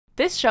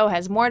This show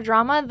has more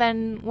drama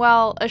than,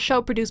 well, a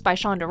show produced by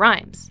Shonda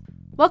Rhimes.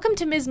 Welcome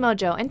to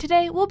MsMojo, and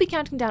today we'll be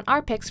counting down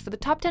our picks for the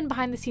top 10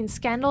 behind-the-scenes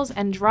scandals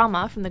and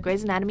drama from the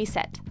Grey's Anatomy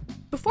set.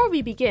 Before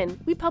we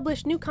begin, we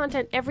publish new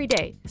content every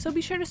day, so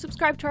be sure to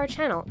subscribe to our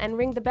channel and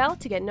ring the bell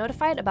to get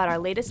notified about our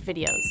latest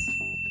videos.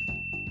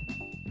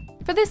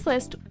 For this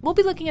list, we'll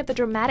be looking at the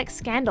dramatic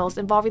scandals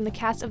involving the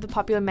cast of the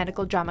popular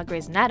medical drama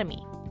Grey's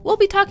Anatomy. We'll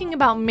be talking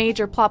about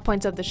major plot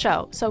points of the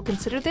show, so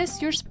consider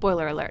this your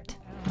spoiler alert.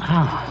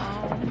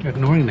 Ah, you're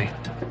ignoring me.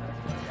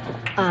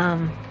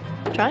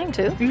 Trying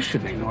to. You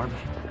shouldn't ignore me.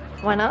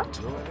 Why not?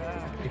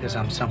 Because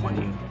I'm someone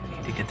you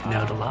need to get to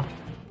know to love.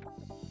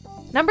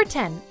 Number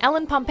 10.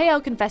 Ellen Pompeo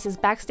confesses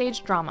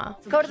backstage drama.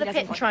 Go to the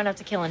pit and try not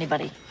to kill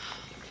anybody.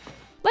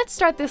 Let's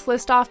start this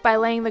list off by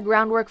laying the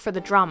groundwork for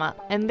the drama,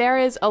 and there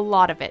is a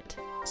lot of it.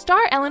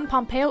 Star Ellen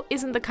Pompeo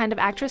isn't the kind of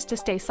actress to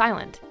stay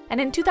silent, and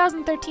in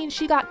 2013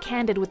 she got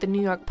candid with the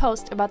New York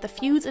Post about the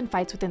feuds and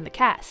fights within the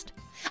cast.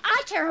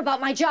 I care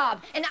about my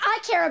job, and I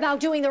care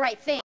about doing the right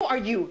thing. Who are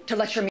you to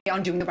lecture me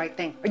on doing the right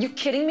thing? Are you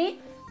kidding me?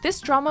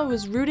 This drama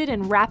was rooted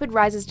in rapid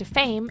rises to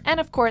fame and,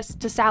 of course,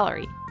 to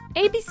salary.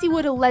 ABC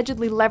would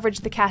allegedly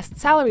leverage the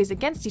cast's salaries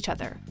against each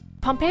other.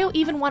 Pompeo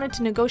even wanted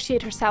to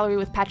negotiate her salary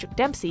with Patrick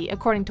Dempsey,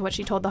 according to what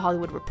she told The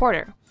Hollywood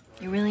Reporter.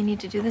 You really need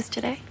to do this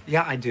today?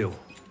 Yeah, I do.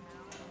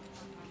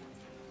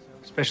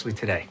 Especially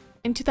today.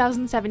 In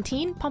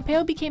 2017,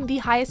 Pompeo became the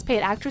highest paid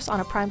actress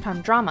on a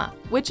primetime drama,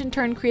 which in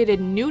turn created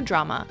new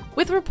drama,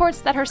 with reports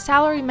that her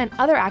salary meant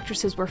other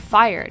actresses were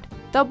fired,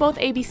 though both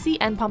ABC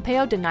and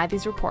Pompeo deny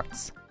these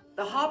reports.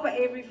 The Harper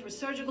Avery for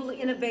Surgical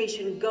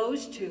Innovation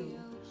goes to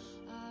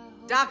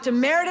Dr.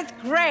 Meredith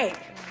Grey.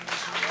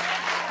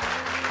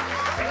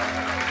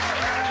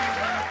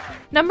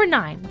 Number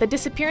 9. The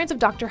disappearance of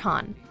Dr.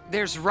 Han.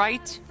 There's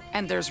right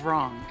and there's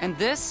wrong, and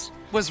this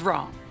was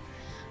wrong.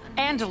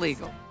 And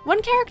illegal.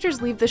 When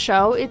characters leave the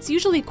show, it's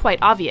usually quite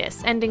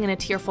obvious, ending in a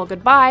tearful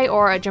goodbye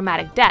or a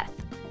dramatic death.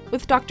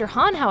 With Dr.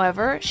 Han,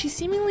 however, she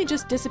seemingly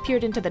just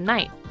disappeared into the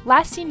night,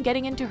 last seen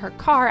getting into her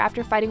car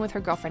after fighting with her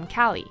girlfriend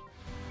Callie.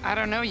 I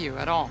don't know you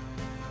at all.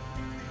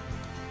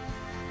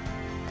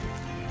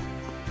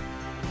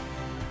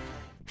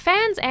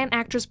 Fans and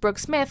actress Brooke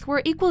Smith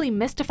were equally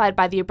mystified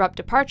by the abrupt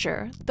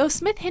departure, though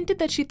Smith hinted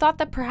that she thought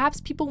that perhaps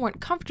people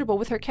weren't comfortable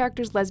with her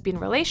character's lesbian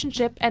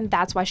relationship and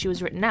that's why she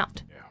was written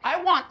out. I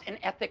want an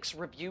ethics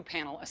review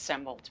panel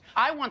assembled.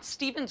 I want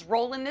Stephen's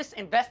role in this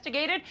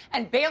investigated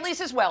and Bailey's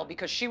as well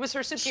because she was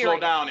her superior. Slow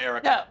down,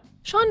 Erica. No.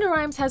 Shonda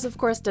Rhimes has of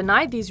course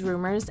denied these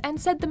rumors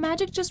and said the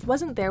magic just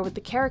wasn't there with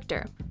the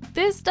character.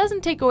 This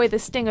doesn't take away the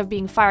sting of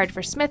being fired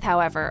for Smith,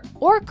 however,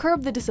 or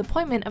curb the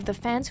disappointment of the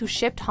fans who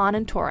shipped Han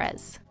and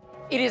Torres.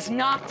 It is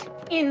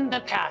not in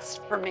the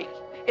past for me.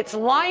 It's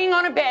lying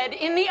on a bed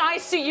in the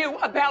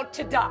ICU about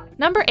to die.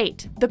 Number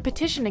 8. The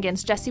petition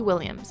against Jesse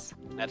Williams.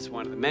 That's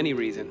one of the many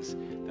reasons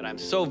that I'm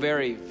so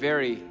very,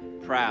 very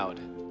proud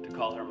to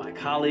call her my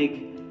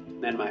colleague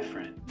and my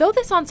friend. Though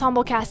this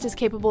ensemble cast is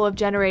capable of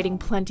generating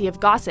plenty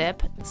of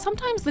gossip,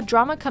 sometimes the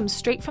drama comes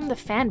straight from the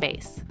fan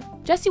base.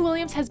 Jesse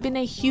Williams has been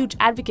a huge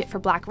advocate for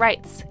Black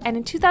rights, and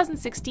in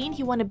 2016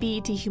 he won a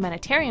BET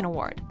Humanitarian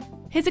Award.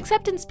 His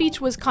acceptance speech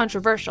was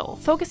controversial,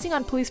 focusing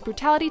on police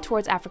brutality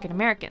towards African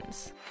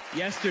Americans.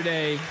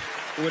 Yesterday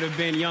would have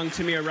been young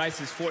Tamir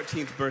Rice's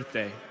 14th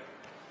birthday.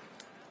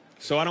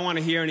 So I don't want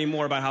to hear any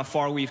more about how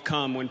far we've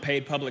come when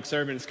paid public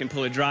servants can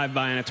pull a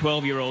drive-by on a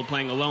 12-year-old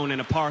playing alone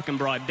in a park in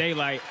broad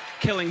daylight,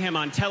 killing him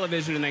on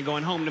television and then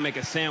going home to make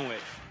a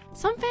sandwich.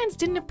 Some fans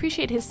didn't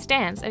appreciate his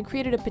stance and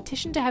created a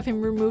petition to have him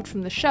removed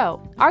from the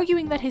show,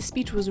 arguing that his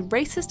speech was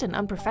racist and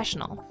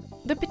unprofessional.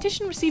 The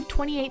petition received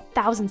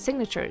 28,000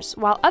 signatures,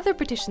 while other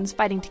petitions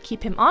fighting to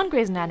keep him on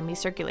Grey's Anatomy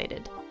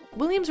circulated.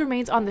 Williams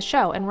remains on the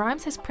show, and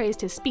Rhimes has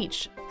praised his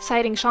speech,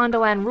 citing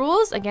Shondaland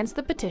rules against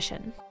the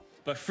petition.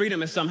 But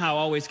freedom is somehow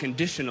always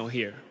conditional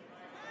here.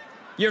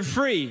 You're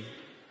free,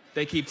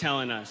 they keep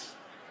telling us.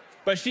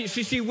 But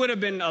she would have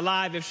been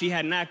alive if she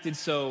hadn't acted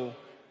so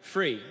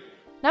free.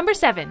 Number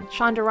 7.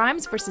 Shonda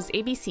Rhimes versus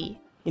ABC.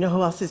 You know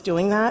who else is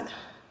doing that?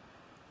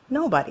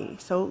 Nobody.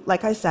 So,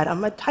 like I said,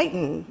 I'm a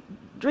titan.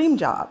 Dream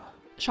job.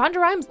 Shonda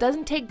Rhimes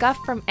doesn't take guff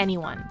from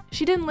anyone.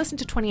 She didn't listen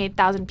to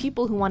 28,000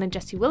 people who wanted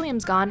Jesse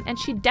Williams gone, and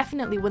she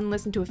definitely wouldn't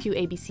listen to a few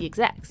ABC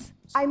execs.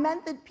 I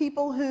meant that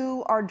people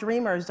who are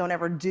dreamers don't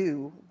ever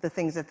do the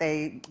things that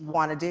they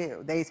want to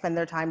do. They spend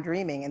their time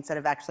dreaming instead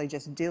of actually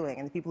just doing,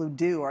 and the people who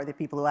do are the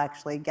people who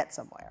actually get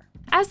somewhere.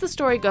 As the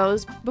story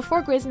goes,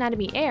 before Grey's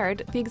Anatomy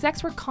aired, the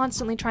execs were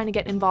constantly trying to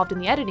get involved in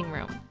the editing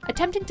room,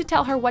 attempting to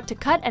tell her what to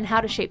cut and how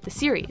to shape the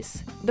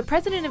series. The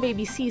president of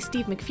ABC,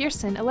 Steve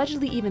McPherson,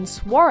 allegedly even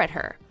swore at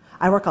her.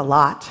 I work a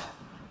lot,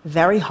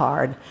 very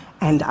hard,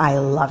 and I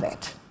love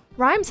it.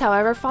 Rhimes,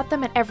 however, fought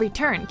them at every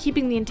turn,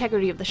 keeping the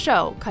integrity of the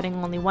show, cutting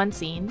only one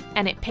scene,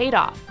 and it paid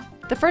off.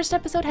 The first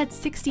episode had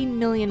 16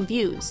 million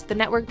views, the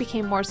network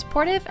became more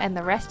supportive, and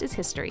the rest is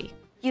history.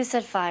 You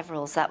said 5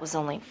 rules, that was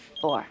only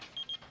 4.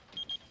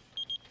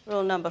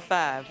 Rule number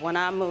 5, when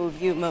I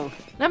move, you move.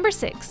 Number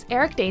 6,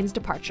 Eric Dane's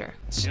departure.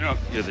 You know,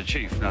 you're the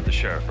chief, not the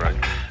sheriff, right?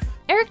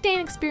 Eric Dane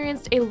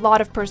experienced a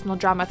lot of personal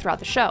drama throughout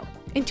the show.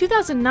 In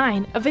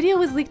 2009, a video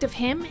was leaked of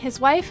him, his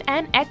wife,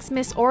 and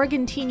ex-Miss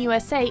Oregon Teen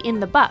USA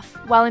in the buff,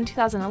 while in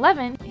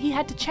 2011, he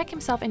had to check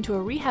himself into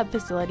a rehab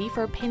facility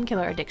for a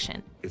painkiller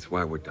addiction. It's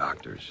why we're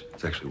doctors.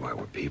 It's actually why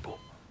we're people.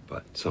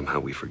 But somehow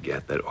we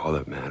forget that all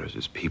that matters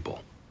is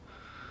people.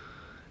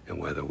 And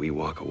whether we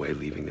walk away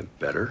leaving them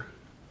better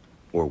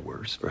or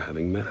worse for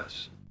having met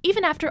us.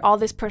 Even after all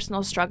this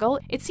personal struggle,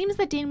 it seems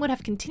that Dane would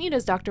have continued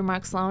as Dr.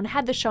 Mark Sloan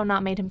had the show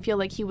not made him feel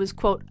like he was,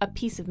 quote, a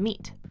piece of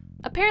meat.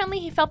 Apparently,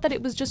 he felt that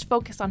it was just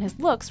focused on his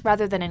looks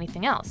rather than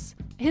anything else.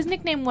 His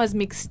nickname was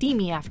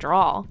McSteamy after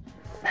all.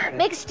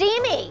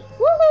 McSteamy!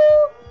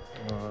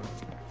 Woohoo!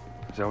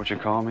 Is that what you're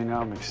calling me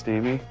now,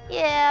 McSteamy?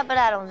 Yeah, but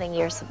I don't think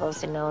you're supposed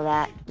to know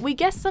that. We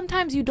guess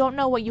sometimes you don't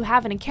know what you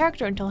have in a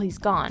character until he's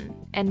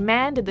gone. And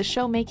man, did the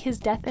show make his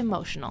death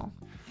emotional.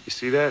 You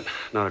see that?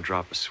 Not a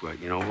drop of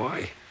sweat. You know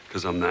why?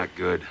 Because I'm that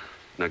good.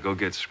 Now go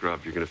get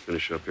scrubbed. You're gonna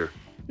finish up here.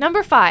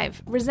 Number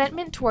 5,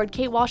 resentment toward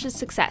Kate Walsh's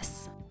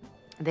success.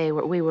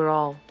 We were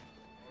all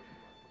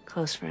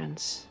close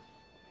friends.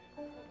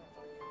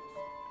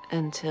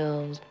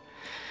 Until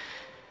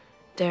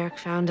Derek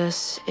found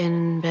us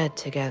in bed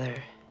together.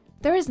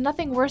 There is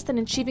nothing worse than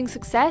achieving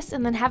success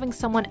and then having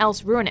someone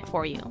else ruin it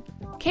for you.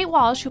 Kate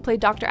Walsh, who played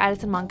Dr.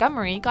 Addison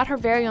Montgomery, got her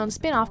very own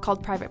spin-off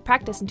called Private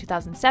Practice in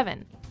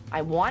 2007.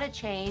 I want to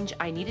change,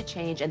 I need to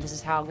change, and this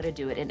is how I'm going to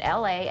do it. In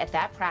LA, at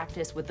that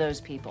practice with those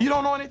people. You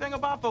don't know anything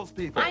about those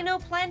people. I know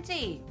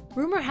plenty.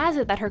 Rumor has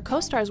it that her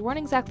co-stars weren't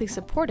exactly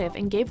supportive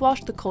and gave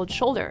Walsh the cold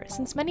shoulder,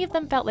 since many of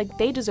them felt like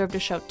they deserved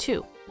a show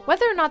too.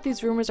 Whether or not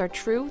these rumors are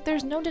true,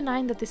 there's no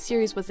denying that the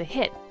series was a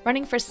hit,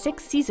 running for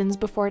 6 seasons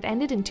before it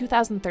ended in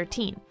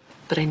 2013.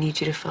 But I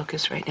need you to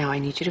focus right now. I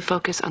need you to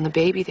focus on the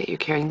baby that you're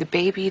carrying, the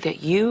baby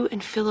that you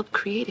and Philip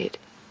created.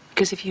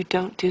 Because if you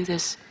don't do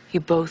this, you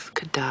both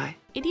could die.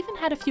 It even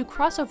had a few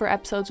crossover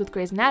episodes with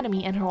Grey's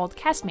Anatomy and her old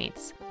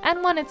castmates,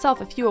 and won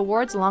itself a few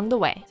awards along the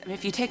way. I mean,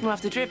 if you take him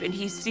off the drip and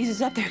he seizes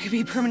up, there could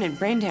be permanent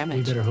brain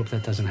damage. We better hope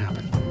that doesn't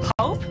happen.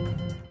 Hope?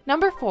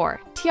 Number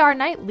 4, TR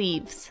Knight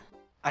leaves.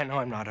 I know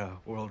I'm not a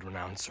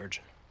world-renowned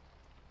surgeon.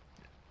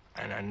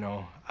 And I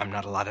know I'm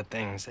not a lot of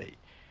things that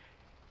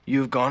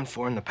you've gone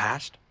for in the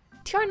past.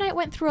 TR Knight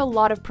went through a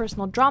lot of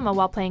personal drama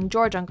while playing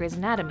George on Grey's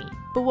Anatomy,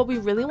 but what we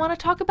really want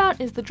to talk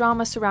about is the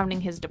drama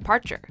surrounding his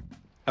departure.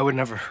 I would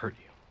never hurt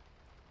you.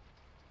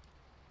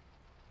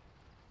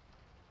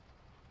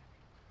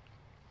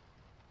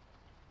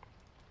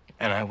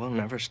 And I will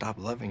never stop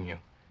loving you.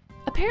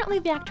 Apparently,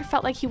 the actor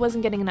felt like he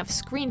wasn't getting enough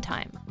screen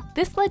time.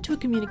 This led to a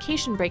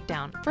communication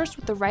breakdown, first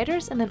with the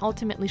writers and then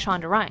ultimately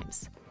Shonda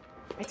Rhimes.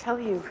 I tell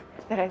you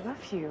that I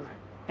love you,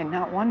 and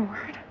not one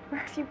word. Where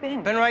have you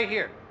been? Been right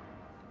here.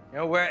 You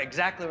know,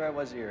 exactly where I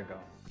was a year ago.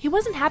 He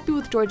wasn't happy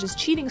with George's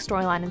cheating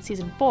storyline in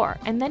season 4,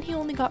 and then he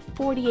only got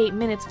 48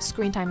 minutes of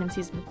screen time in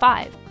season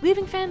 5,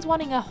 leaving fans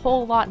wanting a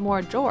whole lot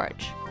more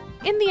George.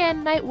 In the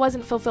end, Knight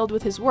wasn't fulfilled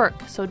with his work,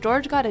 so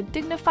George got a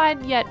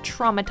dignified yet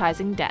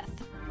traumatizing death.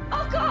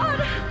 Oh God!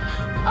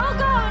 Oh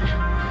God!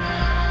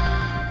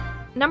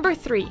 Number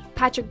 3,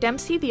 Patrick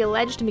Dempsey, the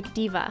alleged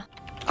McDiva.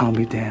 I'll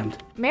be damned.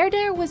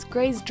 Mare was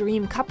Grey's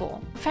dream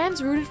couple.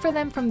 Fans rooted for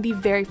them from the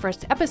very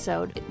first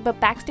episode, but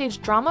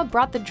backstage drama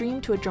brought the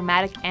dream to a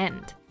dramatic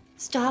end.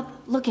 Stop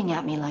looking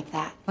at me like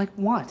that. Like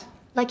what?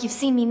 Like you've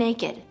seen me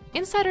naked.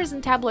 Insiders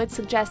and tabloids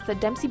suggest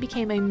that Dempsey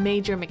became a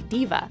major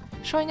McDiva,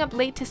 showing up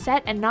late to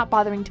set and not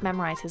bothering to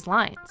memorize his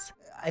lines.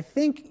 I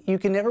think you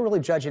can never really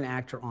judge an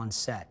actor on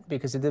set,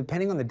 because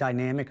depending on the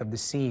dynamic of the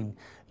scene,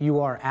 you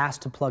are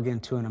asked to plug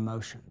into an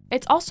emotion.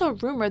 It's also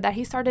rumored that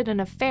he started an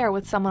affair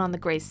with someone on the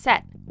Grey's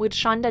set, which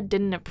Shonda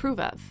didn't approve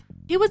of.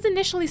 He was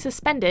initially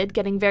suspended,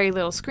 getting very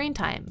little screen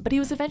time, but he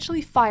was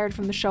eventually fired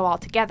from the show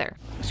altogether.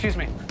 Excuse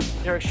me,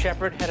 Derek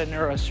Shepard had a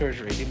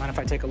neurosurgery. Do you mind if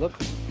I take a look?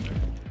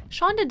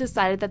 Shonda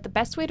decided that the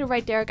best way to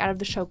write Derek out of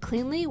the show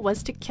cleanly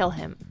was to kill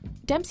him.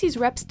 Dempsey's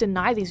reps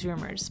deny these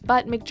rumors,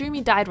 but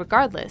McDreamy died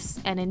regardless,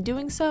 and in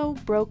doing so,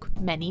 broke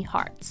many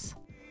hearts.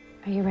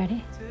 Are you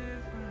ready?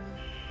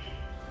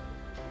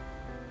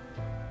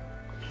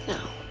 No.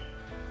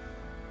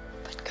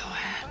 But go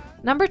ahead.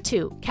 Number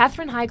 2,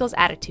 Katherine Heigl's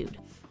attitude.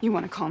 You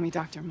want to call me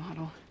Dr.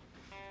 Model?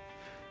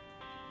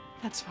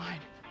 That's fine.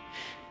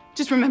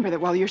 Just remember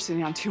that while you're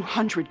sitting on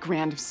 200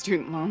 grand of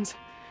student loans,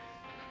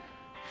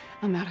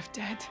 I'm out of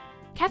debt.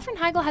 Katherine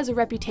Heigl has a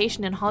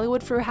reputation in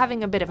Hollywood for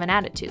having a bit of an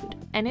attitude,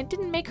 and it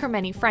didn't make her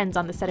many friends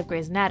on the set of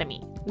Grey's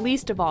Anatomy,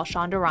 least of all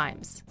Shonda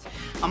Rhimes.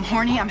 I'm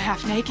horny, I'm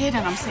half naked,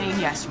 and I'm saying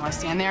yes. You want to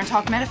stand there and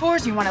talk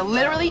metaphors? You want to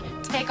literally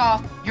take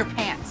off your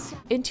pants?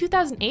 In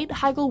 2008,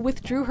 Heigl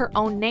withdrew her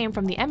own name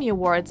from the Emmy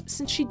Awards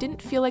since she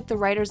didn't feel like the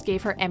writers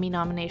gave her Emmy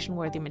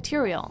nomination-worthy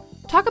material.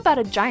 Talk about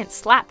a giant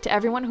slap to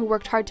everyone who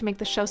worked hard to make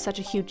the show such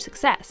a huge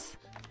success.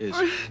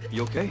 Izzy,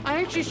 you okay?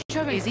 I actually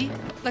shove it. Izzy,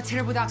 let's hit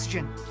her with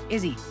oxygen.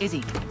 Izzy,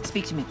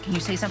 speak to me. Can you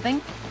say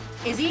something?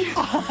 Izzy?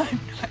 Oh, I'm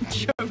not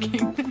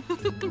joking.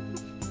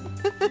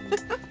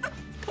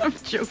 I'm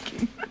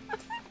joking.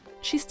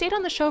 She's stayed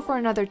on the show for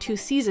another 2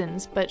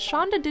 seasons, but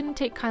Shonda didn't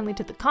take kindly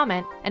to the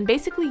comment and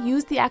basically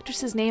used the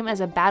actress's name as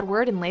a bad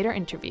word in later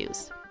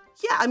interviews.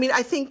 Yeah, I mean,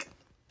 I think,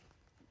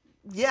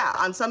 yeah,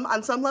 on some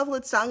level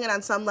it stung, and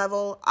on some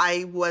level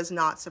I was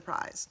not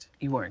surprised.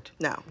 You weren't?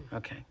 No.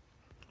 Okay.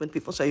 When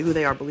people show you who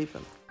they are, believe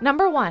them.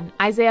 Number 1,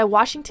 Isaiah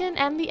Washington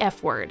and the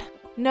F word.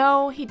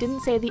 No, he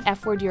didn't say the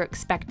F word you're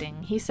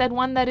expecting. He said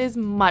one that is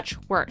much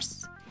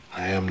worse.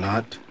 I am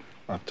not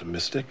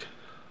optimistic.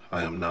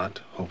 I am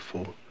not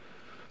hopeful.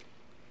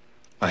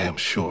 I am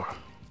sure.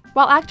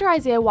 While actor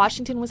Isaiah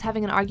Washington was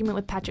having an argument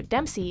with Patrick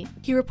Dempsey,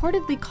 he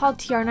reportedly called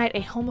TR Knight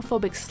a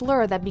homophobic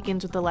slur that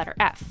begins with the letter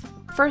F.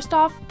 First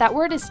off, that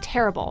word is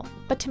terrible,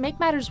 but to make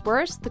matters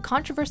worse, the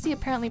controversy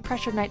apparently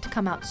pressured Knight to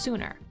come out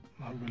sooner.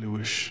 I really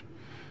wish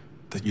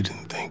that you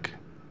didn't think.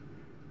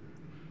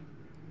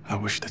 I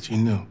wish that you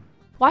knew.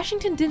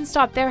 Washington didn't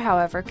stop there,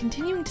 however,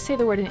 continuing to say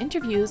the word in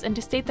interviews and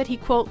to state that he,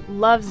 quote,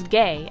 loves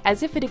gay,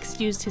 as if it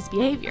excused his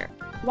behavior.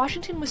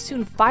 Washington was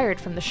soon fired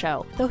from the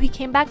show, though he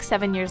came back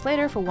 7 years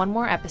later for one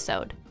more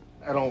episode.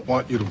 I don't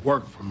want you to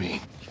work for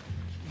me.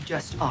 You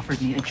just offered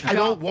me a job. I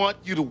don't want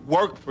you to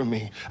work for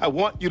me. I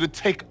want you to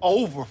take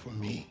over for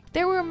me.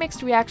 There were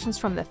mixed reactions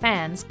from the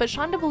fans, but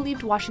Shonda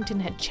believed Washington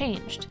had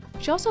changed.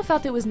 She also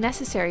felt it was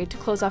necessary to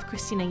close off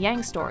Christina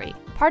Yang's story,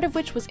 part of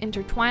which was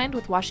intertwined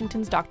with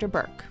Washington's Dr.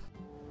 Burke.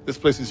 This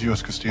place is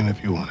yours, Christina,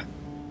 if you want it.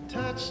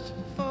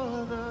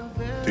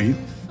 Do you?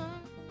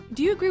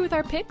 Do you agree with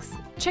our picks?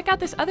 Check out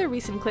this other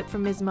recent clip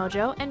from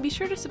MsMojo, and be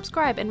sure to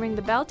subscribe and ring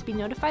the bell to be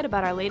notified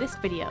about our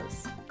latest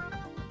videos.